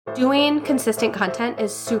Doing consistent content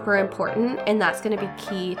is super important, and that's going to be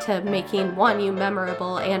key to making, one, you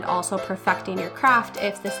memorable and also perfecting your craft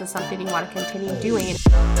if this is something you want to continue doing.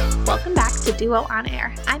 Welcome back to Duo On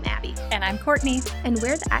Air. I'm Abby. And I'm Courtney. And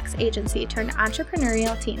we're the ex-agency turned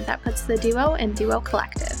entrepreneurial team that puts the Duo in Duo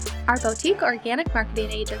Collective. Our boutique organic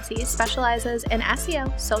marketing agency specializes in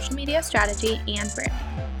SEO, social media strategy, and branding.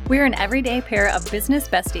 We're an everyday pair of business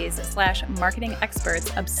besties / marketing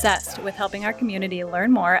experts obsessed with helping our community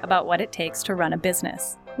learn more about what it takes to run a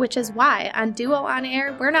business. Which is why on Duo On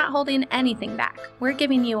Air, we're not holding anything back. We're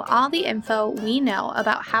giving you all the info we know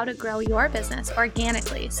about how to grow your business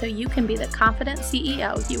organically so you can be the confident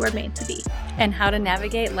CEO you were made to be. And how to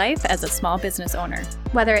navigate life as a small business owner.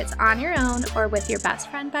 Whether it's on your own or with your best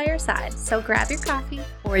friend by your side, so grab your coffee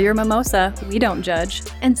or your mimosa, we don't judge,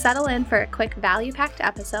 and settle in for a quick value-packed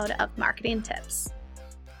episode of Marketing Tips.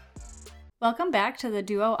 Welcome back to the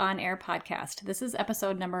Duo On Air podcast. This is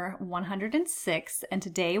episode number 106, and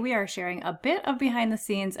today we are sharing a bit of behind the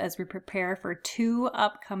scenes as we prepare for 2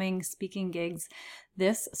 upcoming speaking gigs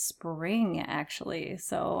this spring, actually.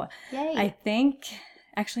 So Yay. I think,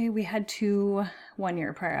 actually, we had 2 1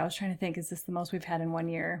 year prior. I was trying to think, is this the most we've had in 1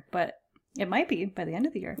 year? But it might be by the end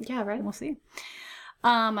of the year. Yeah, right. We'll see.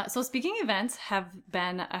 So speaking events have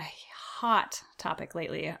been a hot topic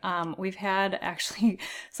lately. We've had actually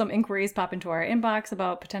some inquiries pop into our inbox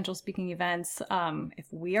about potential speaking events. If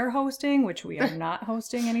we are hosting, which we are not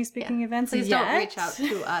hosting any speaking events Please yet. don't reach out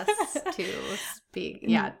to us to speak,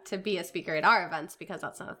 to be a speaker at our events, because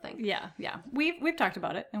that's not a thing. Yeah. We've talked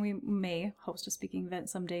about it, and we may host a speaking event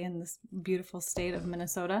someday in this beautiful state of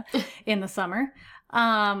Minnesota in the summer.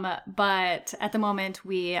 But at the moment,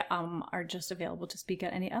 we are just available to speak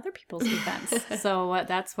at any other people's events. So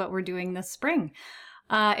that's what we're doing this spring.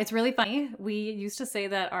 It's really funny. We used to say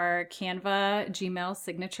that our Canva Gmail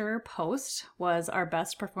signature post was our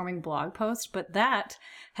best performing blog post, but that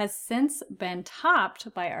has since been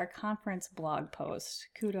topped by our conference blog post.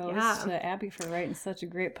 Kudos to Abby for writing such a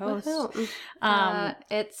great post.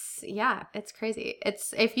 It's crazy.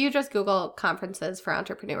 It's, if you just Google conferences for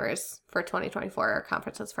entrepreneurs for 2024 or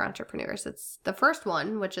conferences for entrepreneurs, it's the first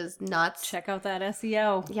one, which is nuts. Check out that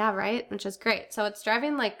SEO. Yeah, right. Which is great. So it's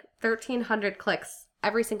driving like 1,300 clicks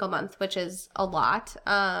every single month, which is a lot.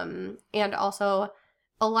 And also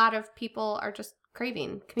a lot of people are just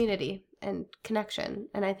craving community and connection.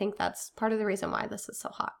 And I think that's part of the reason why this is so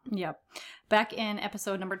hot. Yep. Back in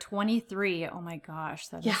episode number 23, oh my gosh,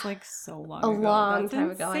 that is like so long ago. A long That's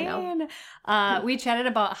time insane. ago, I know. We chatted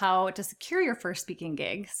about how to secure your first speaking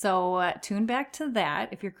gig. So tune back to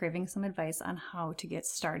that if you're craving some advice on how to get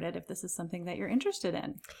started, if this is something that you're interested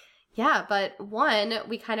in. Yeah, but one,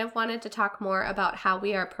 we kind of wanted to talk more about how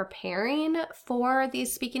we are preparing for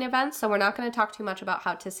these speaking events. So we're not going to talk too much about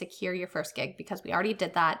how to secure your first gig, because we already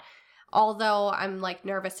did that. Although I'm like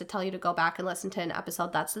nervous to tell you to go back and listen to an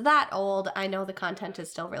episode that's that old, I know the content is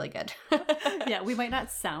still really good. Yeah, we might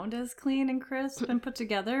not sound as clean and crisp and put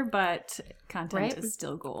together, but content is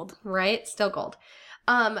still gold. Right? Still gold.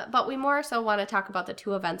 But we more so want to talk about the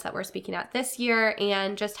 2 events that we're speaking at this year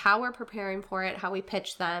and just how we're preparing for it, how we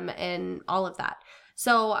pitch them, and all of that.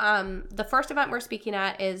 So the first event we're speaking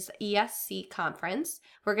at is ESC Conference.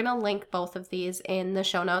 We're going to link both of these in the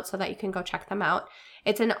show notes so that you can go check them out.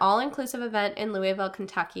 It's an all-inclusive event in Louisville,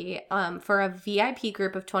 Kentucky, for a VIP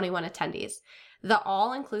group of 21 attendees. The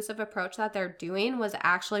all-inclusive approach that they're doing was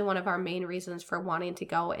actually one of our main reasons for wanting to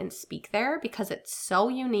go and speak there, because it's so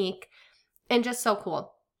unique and just so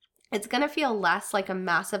cool. It's going to feel less like a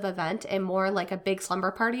massive event and more like a big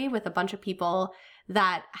slumber party with a bunch of people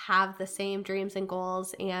that have the same dreams and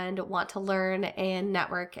goals and want to learn and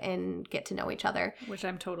network and get to know each other. Which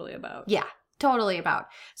I'm totally about. Yeah, totally about.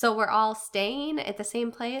 So we're all staying at the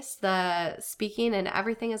same place. The speaking and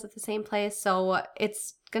everything is at the same place. So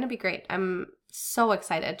it's going to be great. I'm so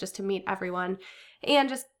excited just to meet everyone and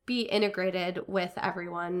just be integrated with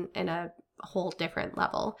everyone in a whole different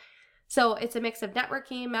level. So it's a mix of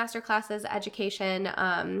networking, masterclasses, education,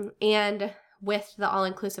 and with the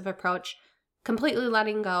all-inclusive approach, completely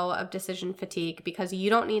letting go of decision fatigue, because you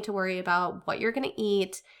don't need to worry about what you're going to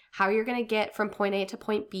eat, how you're going to get from point A to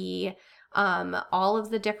point B, all of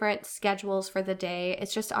the different schedules for the day.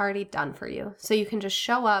 It's just already done for you. So you can just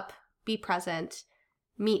show up, be present,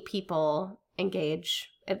 meet people, engage.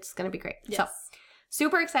 It's going to be great. Yes. So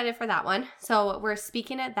super excited for that one. So we're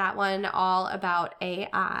speaking at that one all about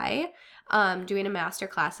AI, doing a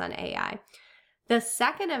masterclass on AI. The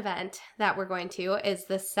second event that we're going to is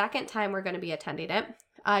the second time we're going to be attending it.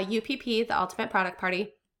 UPP, the Ultimate Product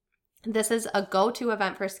Party. This is a go-to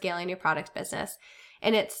event for scaling your product business.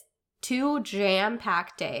 And it's 2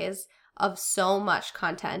 jam-packed days of so much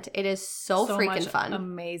content. It is so freaking much fun.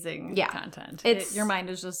 Amazing content. Your mind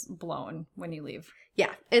is just blown when you leave.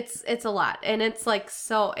 Yeah, it's a lot. And it's like,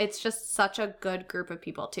 so it's just such a good group of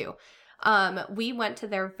people too. We went to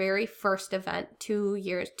their very first event 3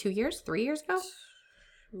 years ago.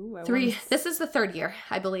 Ooh, This is the third year,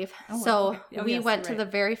 I believe. Oh, so okay. we went to the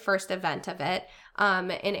very first event of it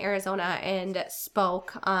in Arizona and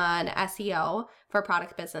spoke on SEO for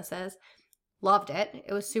product businesses. Loved it.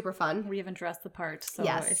 It was super fun. We even dressed the part. So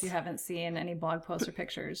Yes. if you haven't seen any blog posts or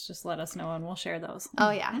pictures, just let us know and we'll share those.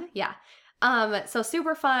 Oh, yeah. Yeah. So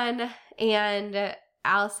super fun. And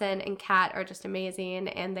Allison and Kat are just amazing,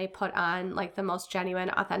 and they put on like the most genuine,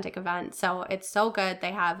 authentic event. So it's so good.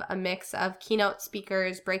 They have a mix of keynote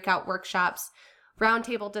speakers, breakout workshops,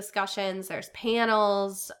 roundtable discussions. There's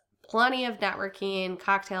panels, plenty of networking,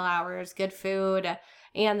 cocktail hours, good food,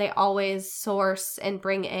 and they always source and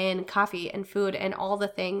bring in coffee and food and all the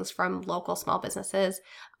things from local small businesses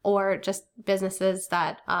or just businesses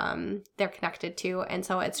that they're connected to. And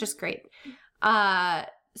so it's just great.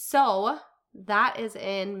 So that is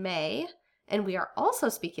in May, and we are also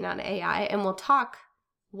speaking on AI, and we'll talk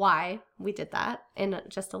why we did that in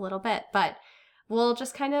just a little bit, but we'll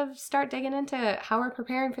just kind of start digging into how we're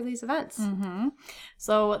preparing for these events. Mm-hmm.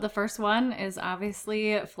 So the first one is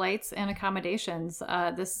obviously flights and accommodations.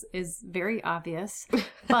 This is very obvious,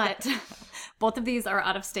 but both of these are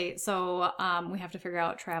out of state, so we have to figure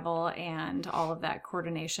out travel and all of that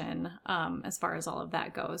coordination as far as all of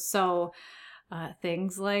that goes. So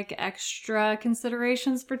things like extra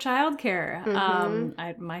considerations for childcare.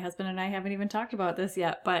 Mm-hmm. My husband and I haven't even talked about this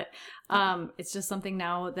yet, but it's just something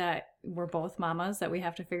now that we're both mamas that we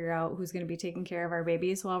have to figure out who's going to be taking care of our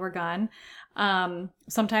babies while we're gone.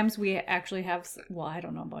 Sometimes we actually have, well, I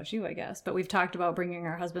don't know about you, I guess, but we've talked about bringing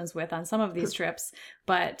our husbands with on some of these trips.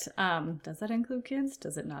 But does that include kids?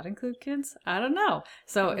 Does it not include kids? I don't know.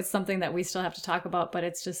 So it's something that we still have to talk about, but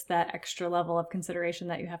it's just that extra level of consideration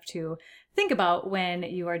that you have to think about when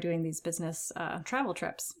you are doing these business travel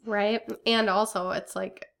trips. Right. And also it's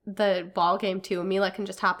like the ball game too. Mila can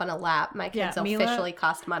just hop on a lap. My kids officially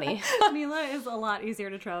cost money. Mila is a lot easier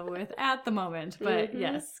to travel with at the moment, but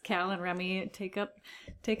yes, Cal and Remy take up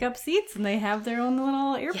seats, and they have their own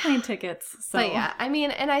little airplane tickets. So but yeah, I mean,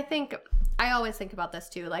 and I think I always think about this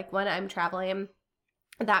too. Like when I'm traveling,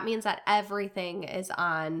 that means that everything is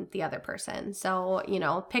on the other person. So, you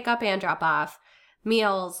know, pick up and drop off,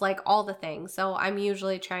 meals, like all the things. So I'm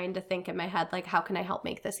usually trying to think in my head, like, how can I help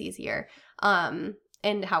make this easier?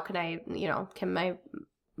 And how can I, you know, can my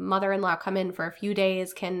mother-in-law come in for a few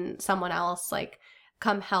days? Can someone else like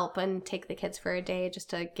come help and take the kids for a day just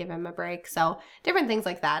to give him a break? So different things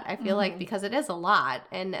like that. I feel like because it is a lot,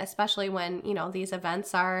 and especially when, you know, these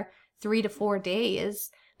events are 3 to 4 days,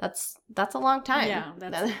 that's a long time. Yeah,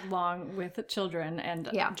 that's long with children and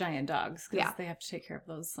giant dogs, because they have to take care of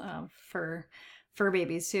those fur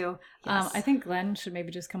babies too. Yes. I think Glenn should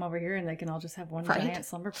maybe just come over here and they can all just have one giant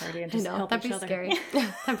slumber party and just help each other. That'd be scary.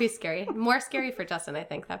 That'd be scary. More scary for Justin, I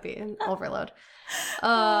think. That'd be an overload.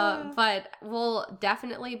 But we'll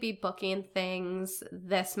definitely be booking things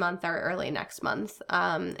this month or early next month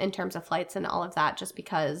in terms of flights and all of that, just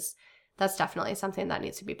because that's definitely something that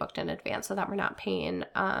needs to be booked in advance so that we're not paying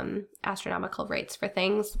astronomical rates for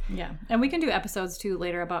things. Yeah. And we can do episodes too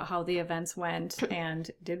later about how the events went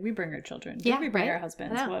and did we bring our children? Did we bring our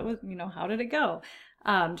husbands? Yeah. What was, you know, how did it go?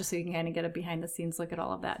 Just so you can kind of get a behind the scenes look at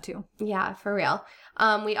all of that too. Yeah, for real.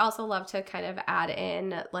 We also love to kind of add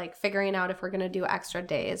in like figuring out if we're going to do extra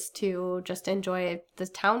days to just enjoy the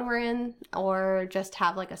town we're in, or just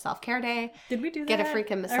have like a self-care day. Did we do that? Get a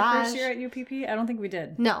freaking massage. Our first year at UPP? I don't think we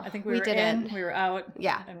did. No, I think we didn't. We were out.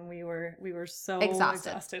 Yeah. And we were so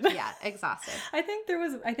exhausted. Yeah, exhausted. I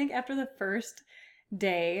think after the first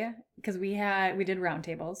day, because we did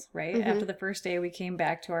roundtables, right? Mm-hmm. After the first day, we came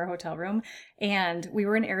back to our hotel room, and we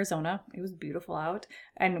were in Arizona. It was beautiful out,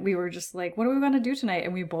 and we were just like, what are we going to do tonight?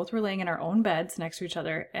 And we both were laying in our own beds next to each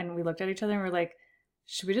other, and we looked at each other and we're like,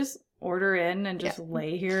 should we just order in and just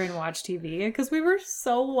lay here and watch TV? Because we were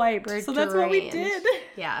so wiped. So that's what we did.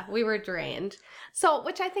 Yeah, we were drained. So,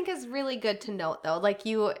 which I think is really good to note though. Like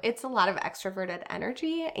it's a lot of extroverted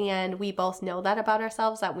energy, and we both know that about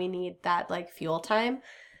ourselves, that we need that like fuel time.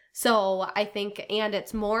 So I think, and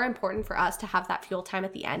it's more important for us to have that fuel time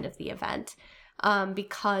at the end of the event.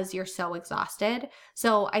 Because you're so exhausted.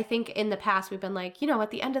 So I think in the past we've been like, you know, at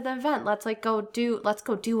the end of the event, let's go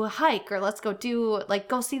do a hike, or let's go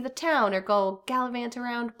go see the town, or go gallivant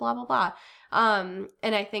around, blah, blah, blah.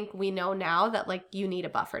 And I think we know now that like you need a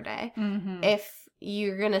buffer day. Mm-hmm. If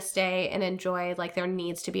you're going to stay and enjoy, like there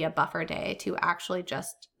needs to be a buffer day to actually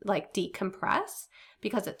just like decompress,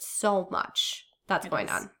 because it's so much that's going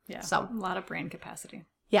on. Yeah. So a lot of brain capacity.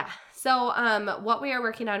 Yeah. So what we are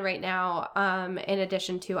working on right now, in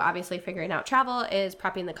addition to obviously figuring out travel, is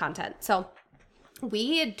prepping the content. So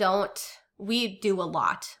we do a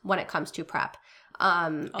lot when it comes to prep. A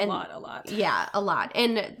lot. Yeah, a lot.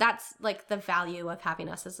 And that's like the value of having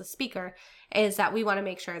us as a speaker, is that we want to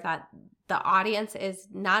make sure that the audience is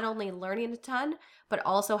not only learning a ton, but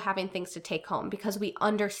also having things to take home, because we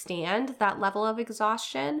understand that level of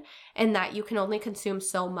exhaustion and that you can only consume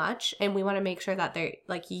so much. And we want to make sure that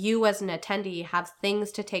you as an attendee have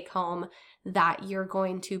things to take home that you're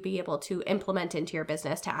going to be able to implement into your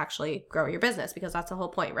business to actually grow your business, because that's the whole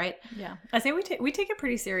point, right? Yeah. I say we take it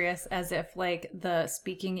pretty serious, as if like the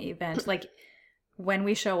speaking event, like when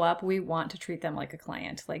we show up, we want to treat them like a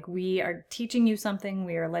client. Like, we are teaching you something,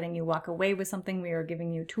 we are letting you walk away with something, we are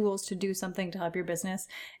giving you tools to do something to help your business.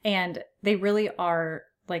 And they really are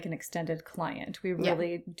like an extended client. We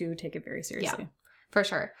really do take it very seriously. Yeah, for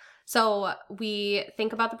sure. So we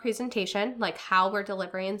think about the presentation, like how we're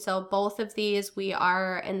delivering. So both of these, we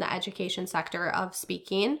are in the education sector of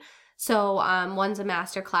speaking. So one's a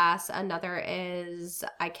master class, another is,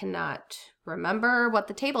 I cannot remember what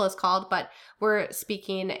the table is called, but we're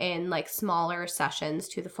speaking in like smaller sessions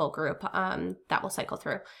to the full group that will cycle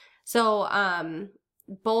through. So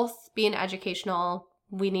both being educational,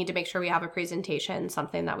 we need to make sure we have a presentation,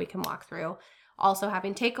 something that we can walk through. Also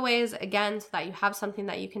having takeaways, again, so that you have something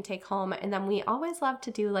that you can take home. And then we always love to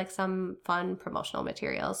do like some fun promotional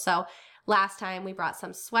materials. So last time we brought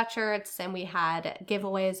some sweatshirts and we had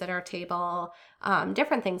giveaways at our table,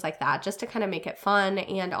 different things like that, just to kind of make it fun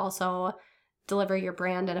and also deliver your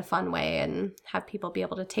brand in a fun way and have people be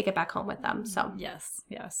able to take it back home with them. So yes.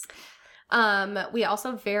 We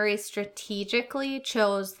also very strategically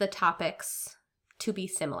chose the topics to be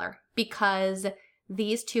similar, because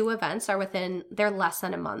these two events are they're less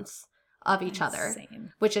than a month of each other,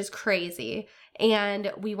 which is crazy.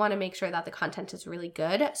 And we want to make sure that the content is really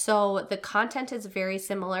good. So the content is very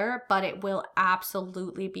similar, but it will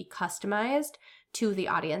absolutely be customized to the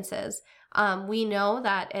audiences. We know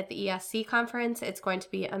that at the ESC conference, it's going to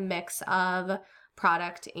be a mix of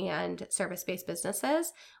product and service-based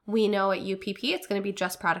businesses. We know at UPP, it's going to be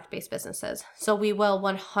just product-based businesses. So we will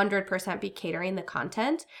 100% be catering the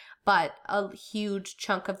content, but a huge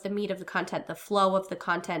chunk of the meat of the content, the flow of the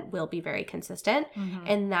content, will be very consistent. Mm-hmm.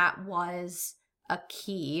 And that was a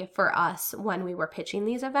key for us when we were pitching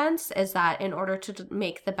these events, is that in order to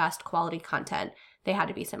make the best quality content, they had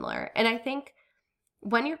to be similar. And I think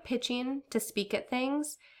when you're pitching to speak at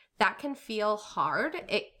things, that can feel hard.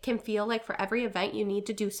 It can feel like for every event you need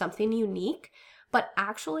to do something unique. But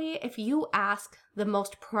actually, if you ask the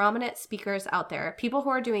most prominent speakers out there, people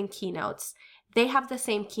who are doing keynotes, they have the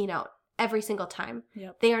same keynote every single time.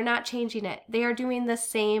 Yep. They are not changing it. They are doing the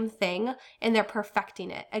same thing and they're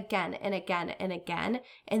perfecting it again and again and again.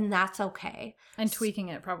 And that's okay. And tweaking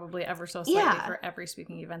it probably ever so slightly for every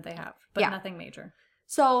speaking event they have, but nothing major.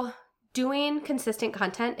 So doing consistent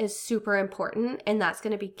content is super important. And that's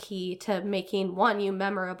going to be key to making, one, you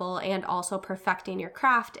memorable, and also perfecting your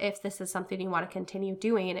craft if this is something you want to continue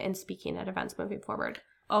doing and speaking at events moving forward.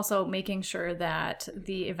 Also making sure that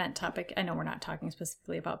the event topic, I know we're not talking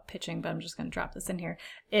specifically about pitching, but I'm just going to drop this in here,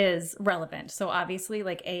 is relevant. So obviously,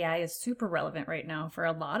 like, AI is super relevant right now for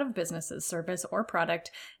a lot of businesses, service or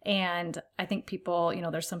product. And I think people,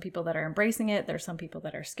 there's some people that are embracing it. There's some people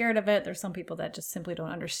that are scared of it. There's some people that just simply don't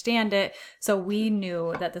understand it. So we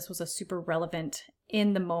knew that this was a super relevant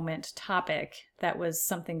in the moment topic that was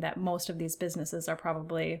something that most of these businesses are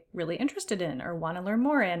probably really interested in or want to learn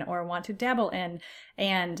more in or want to dabble in,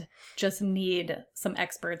 and just need some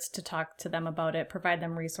experts to talk to them about it, provide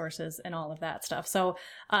them resources and all of that stuff. So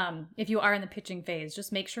if you are in the pitching phase,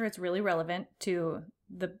 just make sure it's really relevant to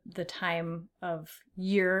the time of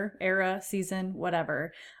year, era, season,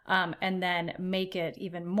 whatever, and then make it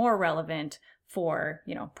even more relevant for,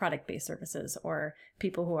 product-based services or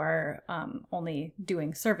people who are only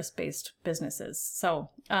doing service-based businesses. So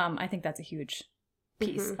I think that's a huge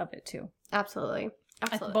piece of it too. Absolutely.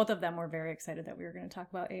 Both of them were very excited that we were going to talk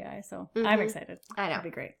about AI. So I'm excited. I know. It'll be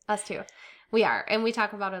great. Us too. We are. And we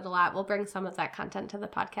talk about it a lot. We'll bring some of that content to the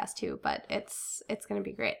podcast too, but it's going to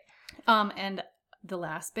be great. And the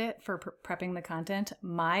last bit for prepping the content,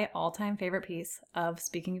 my all-time favorite piece of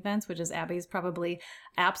speaking events, which is Abby's probably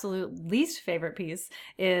absolute least favorite piece,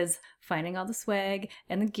 is finding all the swag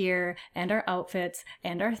and the gear and our outfits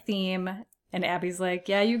and our theme. And Abby's like,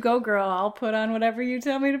 yeah, you go, girl. I'll put on whatever you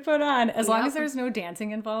tell me to put on. As long as there's no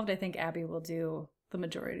dancing involved, I think Abby will do the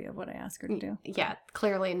majority of what I ask her to do. Yeah,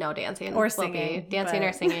 clearly no dancing or singing. Dancing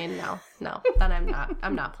or singing, no. Then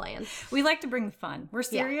I'm not playing. We like to bring fun. We're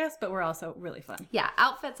serious, but we're also really fun. Yeah,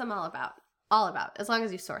 outfits I'm all about. All about, as long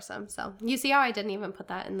as you source them. So you see how I didn't even put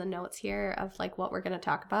that in the notes here of like what we're going to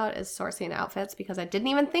talk about is sourcing outfits, because I didn't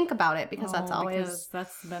even think about it, because that's always because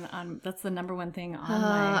that's the number one thing on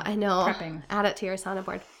my I know prepping. Add it to your sauna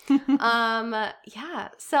board. Yeah.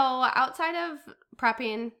 So outside of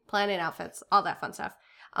prepping, planning outfits, all that fun stuff,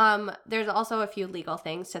 there's also a few legal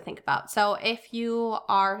things to think about. So if you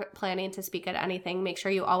are planning to speak at anything, make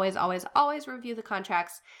sure you always review the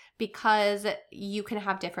contracts, because you can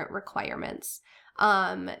have different requirements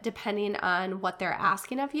depending on what they're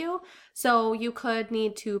asking of you. So you could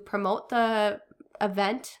need to promote the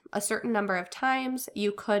event a certain number of times.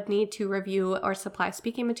 You could need to review or supply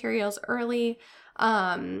speaking materials early.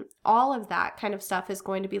 All of that kind of stuff is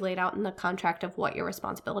going to be laid out in the contract of what your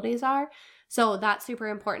responsibilities are. So that's super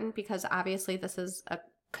important, because obviously this is a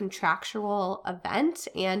contractual event,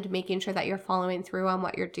 and making sure that you're following through on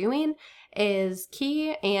what you're doing is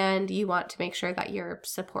key, and you want to make sure that you're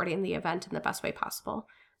supporting the event in the best way possible.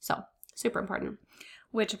 So super important.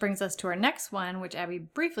 Which brings us to our next one, which Abby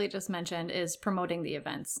briefly just mentioned, is promoting the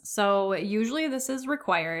events. So usually this is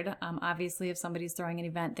required. Obviously, if somebody's throwing an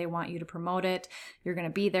event, they want you to promote it. You're going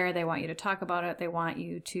to be there. They want you to talk about it. They want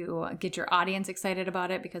you to get your audience excited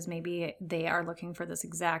about it, because maybe they are looking for this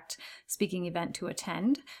exact speaking event to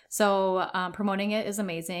attend. So promoting it is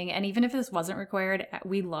amazing. And even if this wasn't required,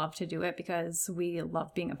 we love to do it, because we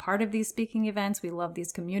love being a part of these speaking events. We love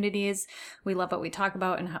these communities. We love what we talk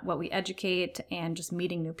about and what we educate, and just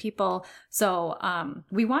meeting new people. So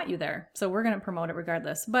we want you there. So we're going to promote it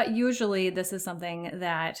regardless. But usually this is something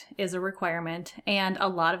that is a requirement. And a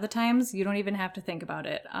lot of the times you don't even have to think about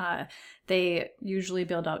it. They usually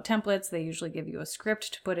build out templates. They usually give you a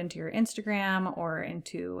script to put into your Instagram or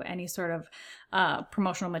into any sort of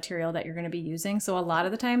promotional material that you're going to be using. So a lot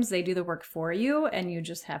of the times they do the work for you, and you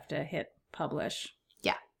just have to hit publish.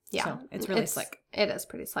 Yeah. So it's really slick. It is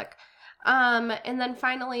pretty slick. And then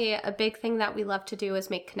finally, a big thing that we love to do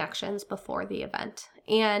is make connections before the event.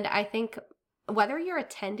 And I think whether you're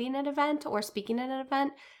attending an event or speaking at an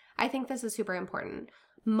event, I think this is super important.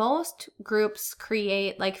 Most groups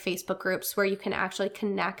create like Facebook groups where you can actually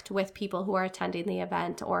connect with people who are attending the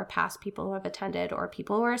event, or past people who have attended, or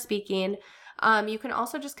people who are speaking. You can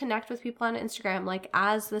also just connect with people on Instagram, like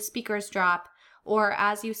as the speakers drop, or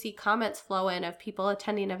as you see comments flow in of people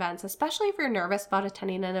attending events, especially if you're nervous about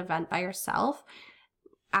attending an event by yourself,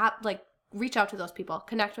 reach out to those people,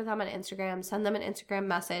 connect with them on Instagram, send them an Instagram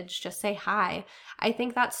message, just say hi. I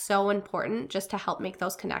think that's so important, just to help make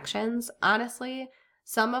those connections. Honestly,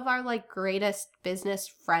 some of our greatest business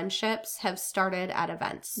friendships have started at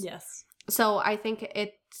events. Yes. So I think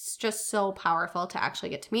it's just so powerful to actually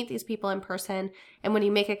get to meet these people in person. And when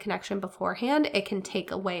you make a connection beforehand, it can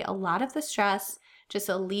take away a lot of the stress, just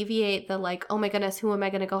alleviate the oh my goodness, who am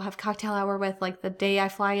I going to go have cocktail hour with the day I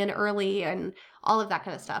fly in early, and all of that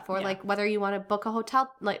kind of stuff. Or whether you want to book a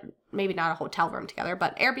hotel, maybe not a hotel room together,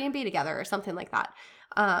 but Airbnb together or something like that.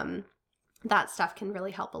 That stuff can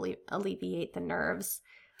really help alleviate the nerves.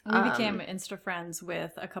 We became Insta friends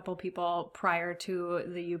with a couple people prior to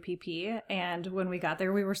the UPP, and when we got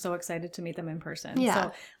there, we were so excited to meet them in person. Yeah.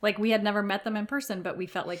 So, we had never met them in person, but we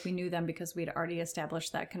felt like we knew them because we'd already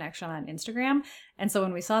established that connection on Instagram. And so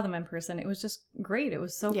when we saw them in person, it was just great. It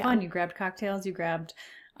was so fun. You grabbed cocktails, you grabbed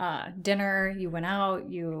dinner, you went out,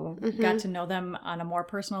 you got to know them on a more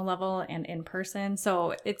personal level and in person.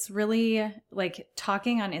 So it's really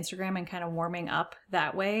talking on Instagram and kind of warming up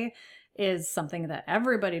that way is something that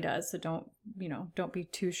everybody does. So don't be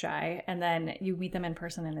too shy. And then you meet them in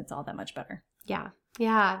person and it's all that much better.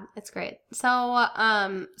 Yeah, it's great. So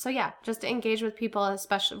yeah, just engage with people,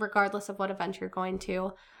 especially regardless of what event you're going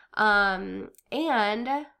to. And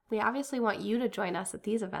we obviously want you to join us at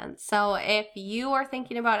these events. So if you are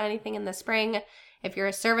thinking about anything in the spring, if you're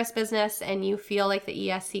a service business and you feel like the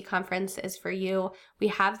ESC conference is for you, we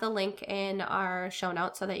have the link in our show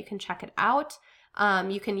notes so that you can check it out.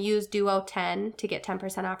 You can use Duo 10 to get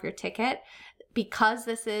 10% off your ticket. Because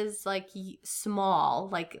this is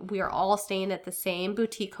small, we are all staying at the same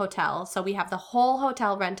boutique hotel. So we have the whole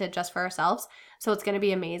hotel rented just for ourselves. So it's going to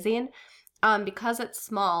be amazing. Because it's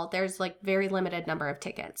small, there's very limited number of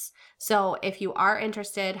tickets. So if you are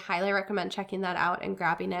interested, highly recommend checking that out and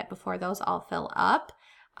grabbing it before those all fill up.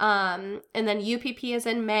 And then UPP is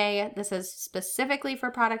in May. This is specifically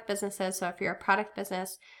for product businesses. So if you're a product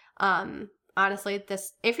business, honestly,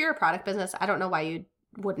 if you're a product business, I don't know why you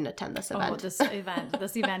wouldn't attend this event. Oh, this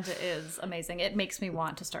event is amazing. It makes me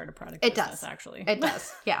want to start a product business, actually. It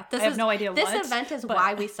does. Yeah. I have no idea this event is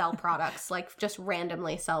why we sell products, like just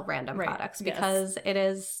randomly sell random products, because it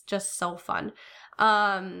is just so fun.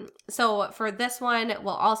 So for this one,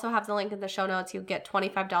 we'll also have the link in the show notes. You'll get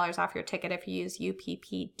 $25 off your ticket if you use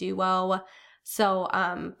UPP Duo. So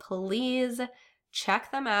please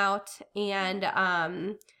check them out.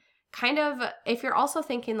 And kind of, if you're also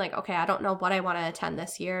thinking like, okay, I don't know what I want to attend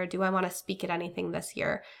this year. Do I want to speak at anything this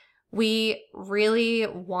year? We really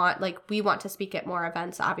want, we want to speak at more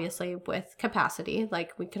events, obviously with capacity.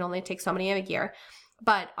 Like we can only take so many a year,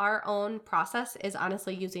 but our own process is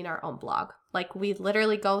honestly using our own blog. Like we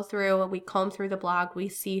literally go through, we comb through the blog, we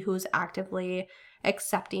see who's actively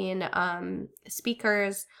accepting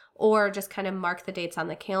speakers, or just kind of mark the dates on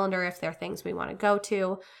the calendar if there are things we want to go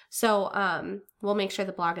to. So we'll make sure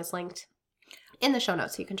the blog is linked in the show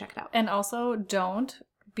notes so you can check it out. And also don't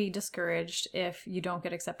be discouraged if you don't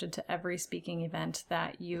get accepted to every speaking event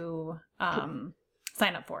that you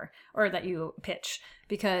sign up for or that you pitch,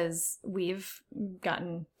 because we've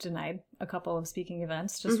gotten denied a couple of speaking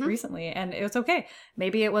events just recently, and it was okay.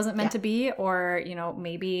 Maybe it wasn't meant to be, or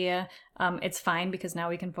maybe it's fine because now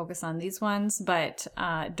we can focus on these ones, but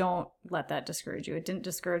don't let that discourage you. It didn't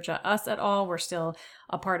discourage us at all. We're still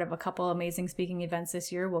a part of a couple amazing speaking events this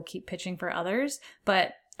year. We'll keep pitching for others,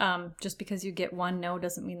 but just because you get one no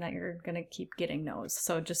doesn't mean that you're going to keep getting no's.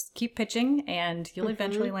 So just keep pitching and you'll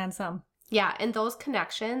eventually land some. Yeah, and those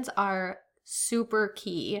connections are super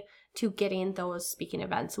key to getting those speaking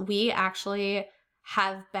events. We actually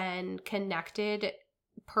have been connected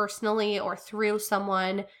personally or through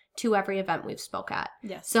someone to every event we've spoke at.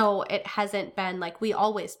 Yes. So it hasn't been like we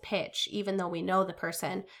always pitch, even though we know the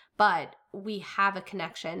person, but we have a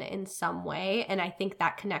connection in some way. And I think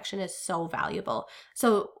that connection is so valuable.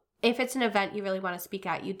 So if it's an event you really want to speak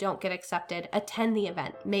at, you don't get accepted, attend the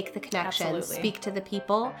event, make the connection, speak to the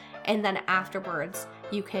people, and then afterwards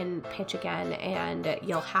you can pitch again and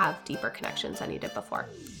you'll have deeper connections than you did before.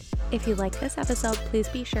 If you like this episode, please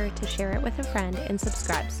be sure to share it with a friend and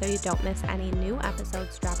subscribe so you don't miss any new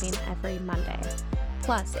episodes dropping every Monday.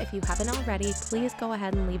 Plus, if you haven't already, please go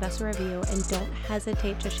ahead and leave us a review and don't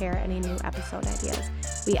hesitate to share any new episode ideas.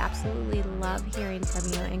 We absolutely love hearing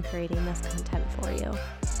from you and creating this content for you.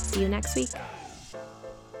 See you next week.